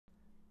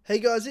Hey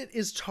guys, it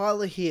is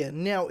Tyler here.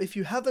 Now, if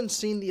you haven't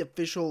seen the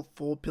official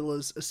 4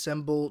 Pillars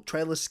Assemble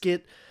trailer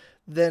skit,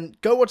 then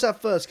go watch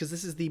that first, because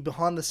this is the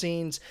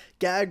behind-the-scenes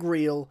gag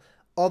reel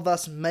of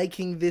us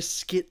making this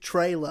skit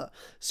trailer.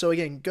 So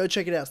again, go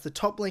check it out. It's the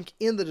top link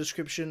in the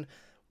description.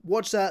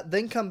 Watch that,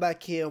 then come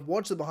back here,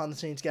 watch the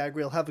behind-the-scenes gag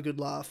reel, have a good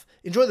laugh.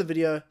 Enjoy the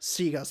video.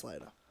 See you guys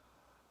later.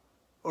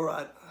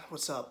 Alright,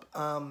 what's up?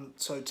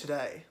 So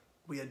today,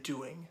 we are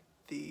doing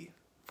the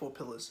 4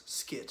 Pillars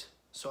skit.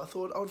 So I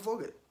thought I would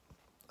vlog it.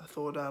 I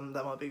thought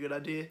that might be a good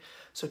idea,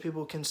 so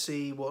people can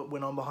see what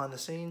went on behind the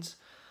scenes.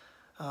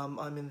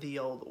 I'm in the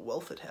old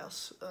Welford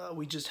house.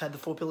 We just had the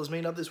 4 Pillars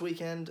meetup this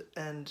weekend,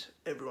 and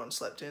everyone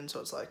slept in,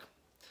 so it's like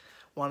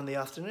 1 in the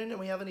afternoon, and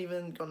we haven't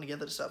even gotten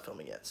together to start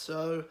filming yet.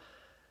 So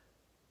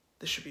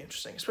this should be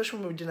interesting, especially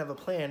when we didn't have a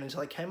plan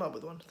until I came up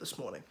with one this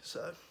morning.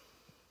 So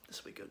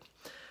this will be good.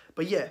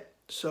 But yeah,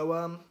 so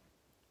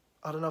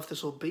I don't know if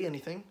this will be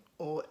anything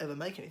or ever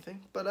make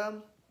anything, but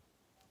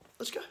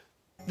let's go.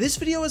 This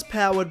video is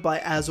powered by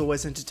As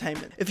Always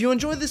Entertainment. If you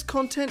enjoy this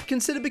content,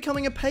 consider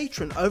becoming a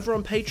patron over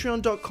on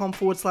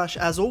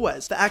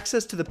patreon.com/asalways for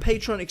access to the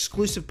Patreon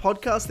exclusive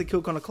podcast, The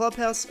Kill Connor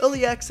Clubhouse,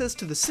 early access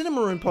to the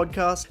Cinema Room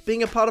podcast,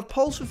 being a part of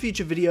polls for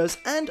future videos,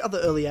 and other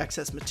early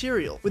access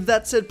material. With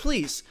that said,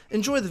 please,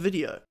 enjoy the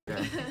video.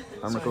 Yeah,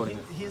 I'm recording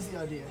it. Here's the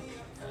idea.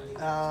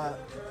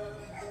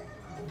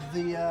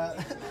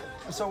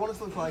 So I want it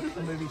to look like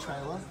a movie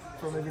trailer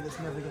for a movie that's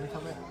never going to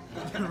come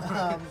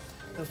out.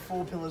 The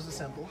 4 Pillars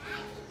Assemble.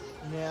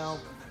 Now,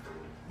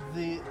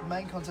 the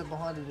main concept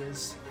behind it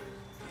is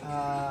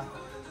we're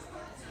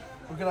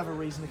going to have a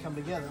reason to come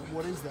together.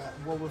 What is that?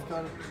 Well, we've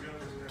got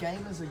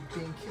gamers are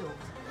being killed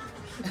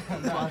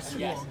by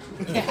swarm.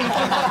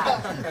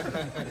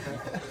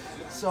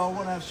 So I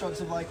want to have shots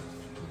of, like,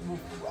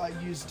 I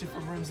use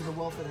different rooms in the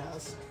Welford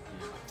house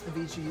of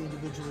each of you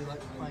individually,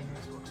 like, playing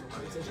Xbox or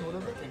PlayStation or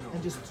whatever,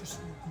 and just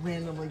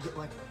randomly get,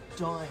 like,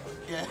 dying.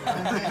 Yeah.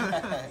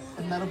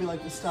 And that'll be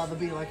like the start.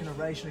 There'll be like a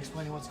narration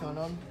explaining what's going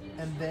on,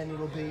 and then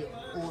it'll be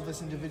all of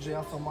this individually.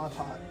 I'll film my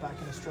part back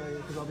in Australia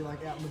because I'll be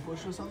like out in the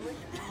bush or something,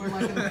 or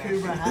like in a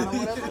Cobra hat or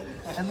whatever.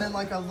 And then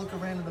like I'll look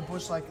around in the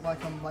bush like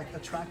I'm like a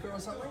tracker or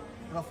something,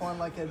 and I'll find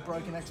like a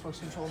broken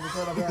Xbox controller in the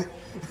bed. I'll be like,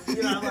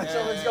 you know, like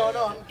something's going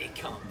on. It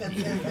can't.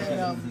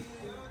 And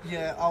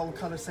yeah, I'll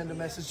kind of send a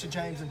message to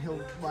James, and he'll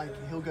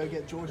go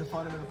get George and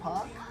find him in the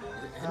park.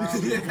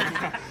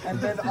 And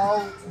then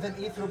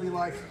Ethan will be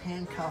like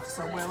handcuffed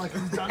somewhere, like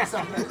he's done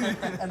something,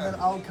 and then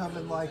I'll come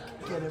and like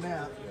get him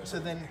out. So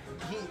then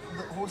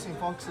Horsey and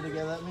Fox are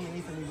together, me and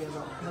Ethan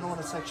together, and then I want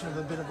a section of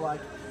a bit of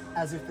like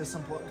as if there's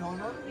some plot going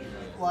on.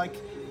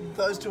 Like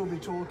those two will be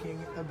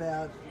talking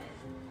about,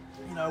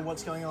 you know,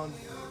 what's going on.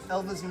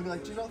 Elva's gonna be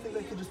like, do you not think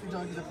they could just be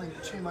done because they're playing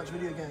too much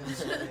video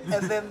games?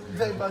 And then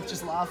they both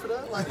just laugh at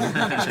her, like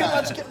too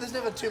much. There's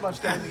never too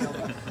much gaming,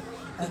 Elva.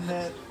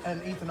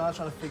 And Ethan and I are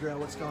trying to figure out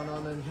what's going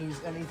on, and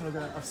Ethan will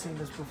go, I've seen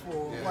this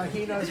before. Yeah. Like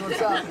he knows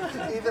what's up.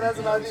 Ethan has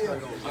an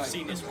idea. I've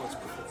seen this once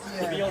before.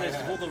 Yeah. To be honest,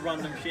 all the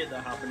random shit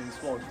that happened in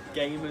SWAT,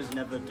 gamers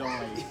never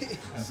die.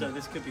 So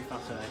this could be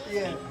fascinating.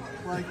 Yeah,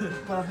 like,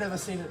 but I've never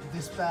seen it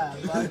this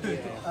bad. Like,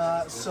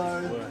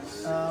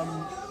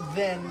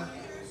 then,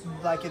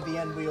 like at the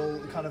end, we all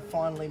kind of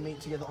finally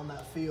meet together on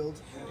that field.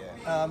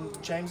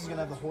 James is going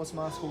to have the horse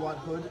mask, a white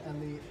hood,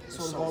 and the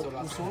sword.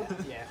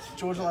 Yeah.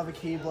 George will have a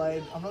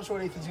keyblade. I'm not sure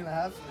what Ethan's going to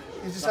have.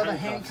 He's just have a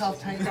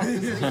handcuffed thing.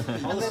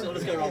 I'll just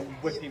go around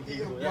whipping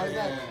people. Like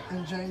that.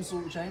 And James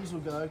will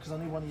go, because I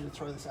need one of you to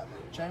throw this at me.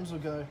 James will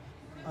go,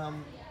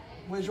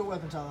 where's your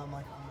weapon, Tyler? I'm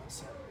like, I'm not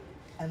set.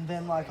 And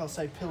then like I'll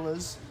say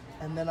pillars.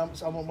 And then I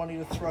want one of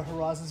you to throw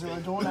Horizon Zero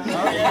Dawn at me.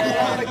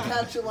 I'm going to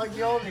catch it like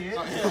Mjolnir.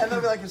 And they'll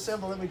be like,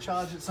 assemble, let me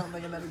charge it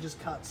something, and then it just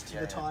cuts to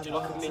the title. Do you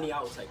like a mini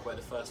outtake where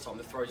the first time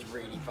the throw's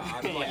really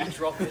bad, like you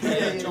drop it,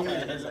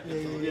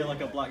 Yeah,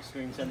 like a black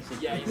screen sensor.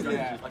 Yeah, you drop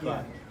it like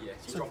that. Yeah,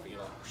 so you drop it, you're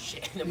like, oh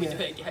shit, and then we do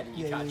it again and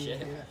you catch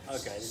it.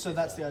 Okay. So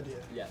that's the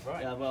idea. Yeah,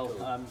 right. Yeah, well,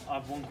 I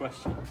have one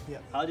question.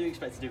 Yeah. How do you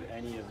expect to do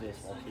any of this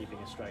while keeping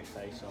a straight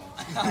face on?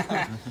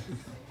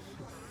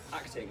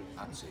 Acting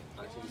skills.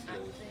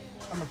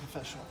 I'm a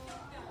professional.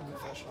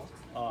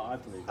 Oh, I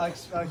believe I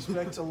that.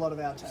 expect a lot of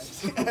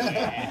outtakes.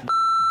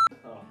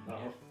 Oh,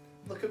 no.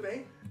 Look at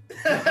me.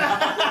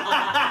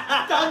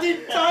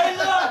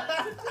 Tyler!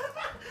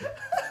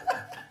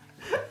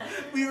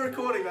 Were you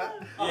recording that?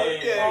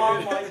 Yeah.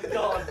 Oh my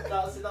god,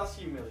 that's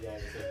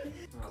humiliating.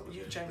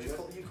 You, James,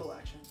 you call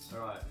action.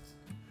 Alright.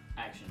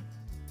 Action.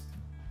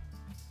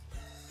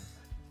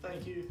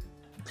 Thank you.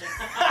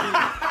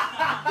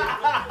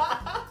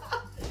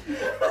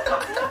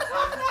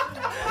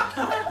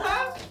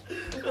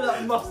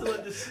 That must have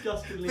looked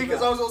disgustingly Because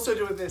bad. I was also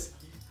doing this.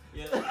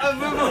 Yeah. I've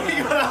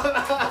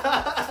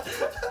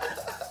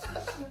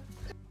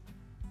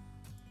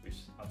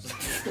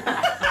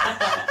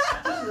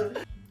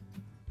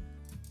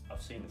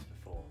seen this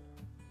before.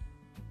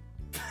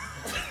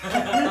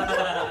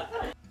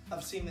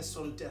 I've seen this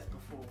sort of death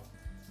before.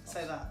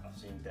 Say that. I've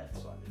seen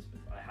deaths like this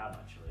before. I have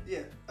actually.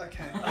 Yeah,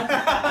 okay.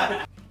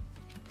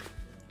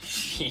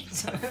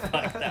 Shit, I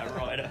fucked that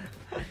right up.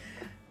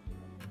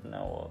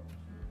 Now what?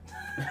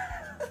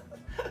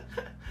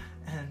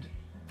 And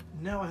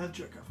now I have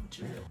jerk off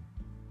material.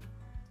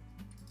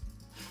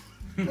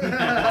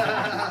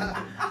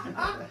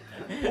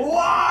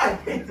 Why?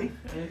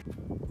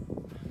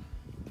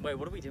 Wait,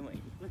 what are we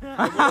doing?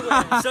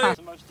 So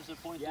the most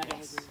disappointing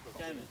Yes.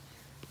 game.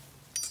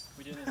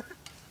 We doing this.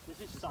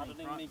 This is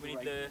saddening me. We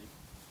need the.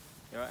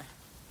 You alright?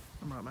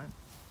 I'm right, mate.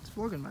 It's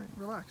vlogging, mate.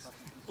 Relax.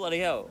 Bloody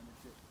hell.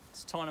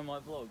 It's time on my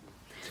vlog.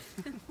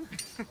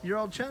 Your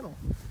old channel.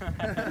 Okay,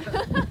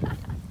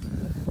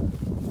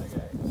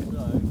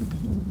 so.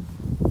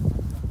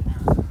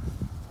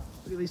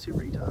 Look at these two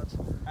retards.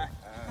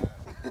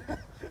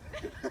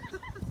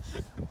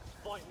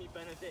 Fight me,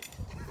 Benedict.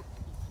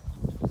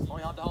 I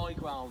have the high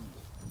ground.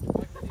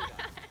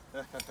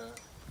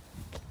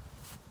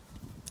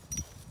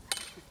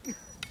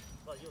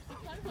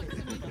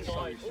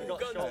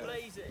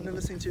 I've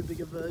never seen two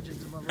bigger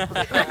virgins in my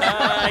life.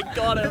 I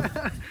got him.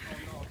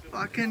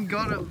 Fucking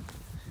got him.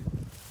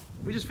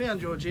 We just found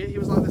George here. He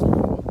was like this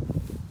before.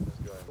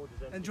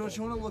 And George,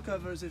 you want to look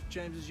over as if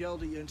James has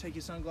yelled at you and take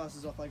your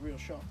sunglasses off like real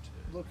shocked.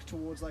 Look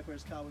towards like where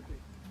his car would be.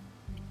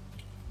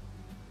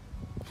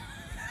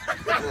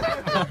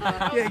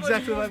 Yeah,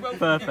 exactly.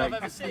 Perfect. I've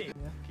ever seen. Keep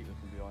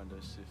looking behind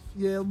us.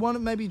 Yeah,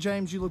 one maybe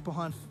James, you look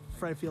behind,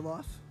 afraid for your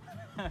life.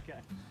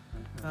 Okay.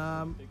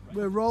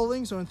 We're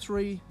rolling, so in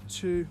 3,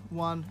 2,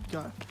 1,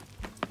 go.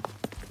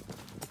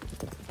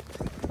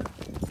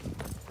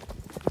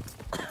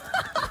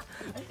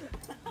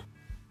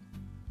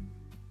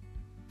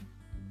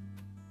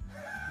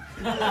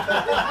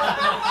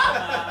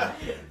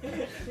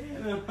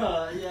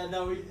 Yeah,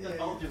 no, I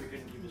told you we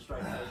couldn't keep a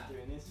straight face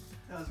doing this.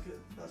 That was good.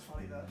 That's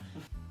funny, that.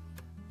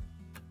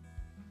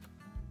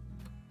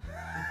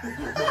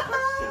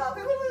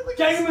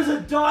 Gamers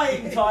are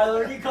dying,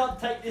 Tyler, and you can't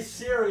take this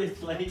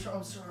seriously.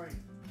 I'm sorry.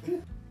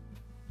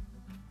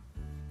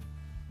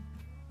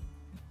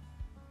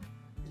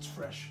 It's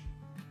fresh.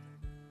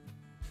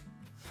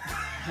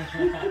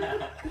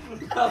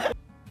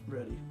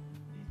 Ready.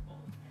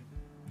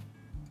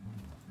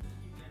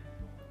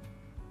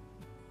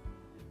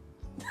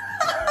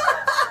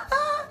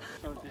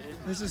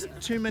 This is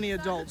too many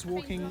adults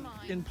walking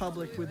in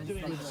public with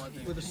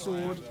a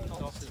sword.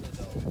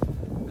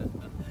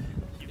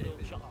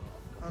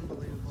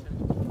 Unbelievable.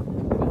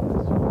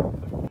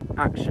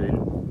 Action.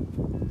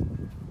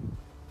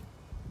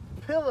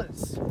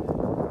 Pillars.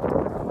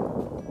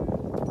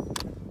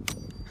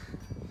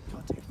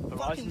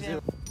 Fucking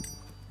damn.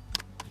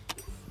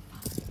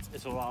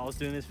 It's alright, I was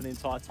doing this for the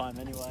entire time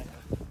anyway.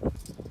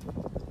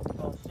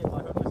 Oh shit, I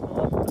hope it's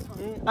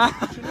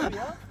not. Shouldn't it be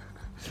up?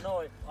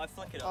 No, I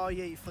flick it up. Oh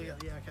yeah, you flick it.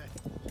 Yeah, okay.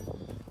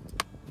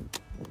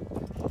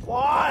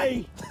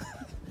 Why?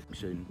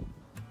 Action.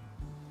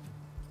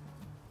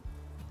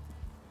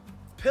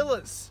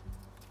 Pillars.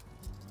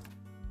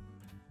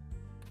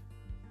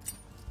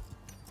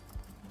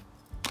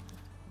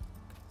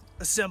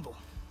 Assemble.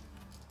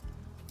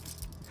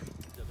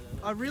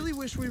 I really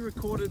wish we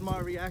recorded my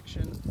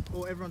reaction,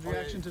 or everyone's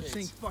reaction to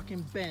seeing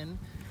fucking Ben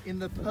in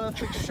the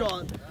perfect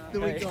shot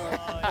that we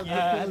got. Of the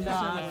pillars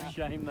assembling.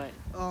 Shame, mate.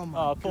 Oh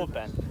my Oh, poor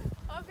Ben.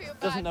 I feel bad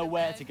Doesn't know for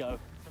where Ben. to go.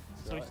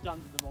 So he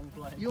stands in the wrong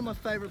place. You're my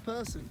favourite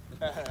person.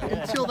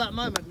 Until that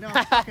moment. Now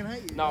I fucking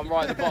hate you. No, I'm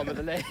right at the bottom of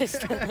the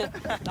list.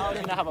 Now I'm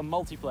going to have a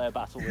multiplayer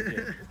battle with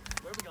you.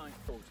 Where are we going?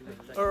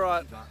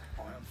 Alright.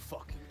 I am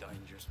fucking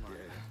dangerous, mate.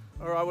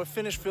 Alright, we're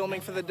finished filming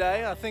for the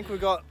day. I think we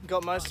got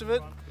most of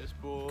it. Yes,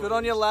 boy. Good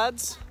on you,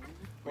 lads.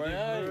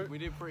 We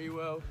did pretty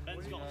well.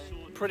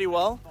 Pretty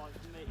well.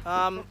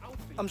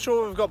 I'm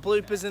sure we've got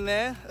bloopers in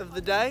there of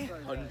the day.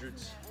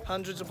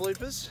 Hundreds of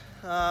bloopers.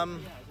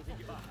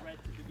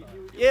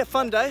 Yeah,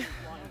 fun day.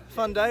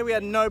 Fun day. We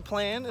had no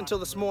plan until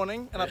this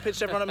morning, and I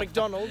pitched everyone at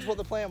McDonald's what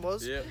the plan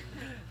was. Yep.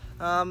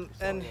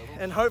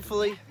 And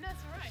hopefully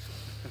That's right.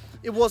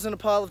 it wasn't a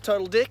pile of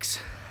total dicks.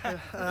 Yes,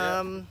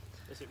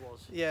 it was.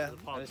 Yeah.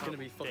 And it's going to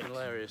be fucking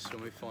hilarious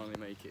when we finally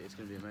make it. It's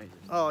going to be amazing.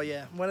 Oh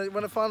yeah. When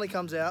it finally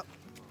comes out,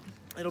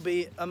 it'll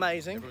be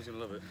amazing. Everyone's going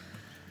to love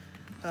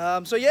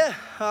it. So yeah,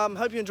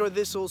 hope you enjoyed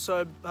this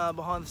also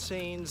behind the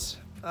scenes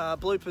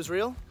bloopers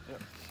reel.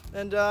 Yep.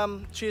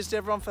 And cheers to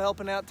everyone for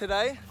helping out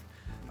today.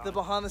 The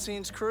behind the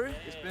scenes crew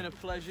It's been a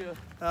pleasure.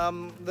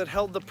 that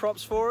held the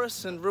props for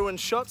us and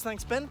ruined shots.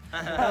 Thanks, Ben.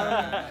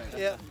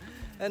 Yeah.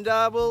 And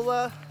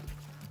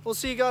we'll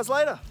see you guys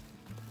later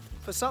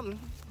for something.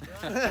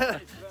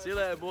 See you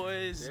later,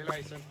 boys. See you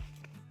later.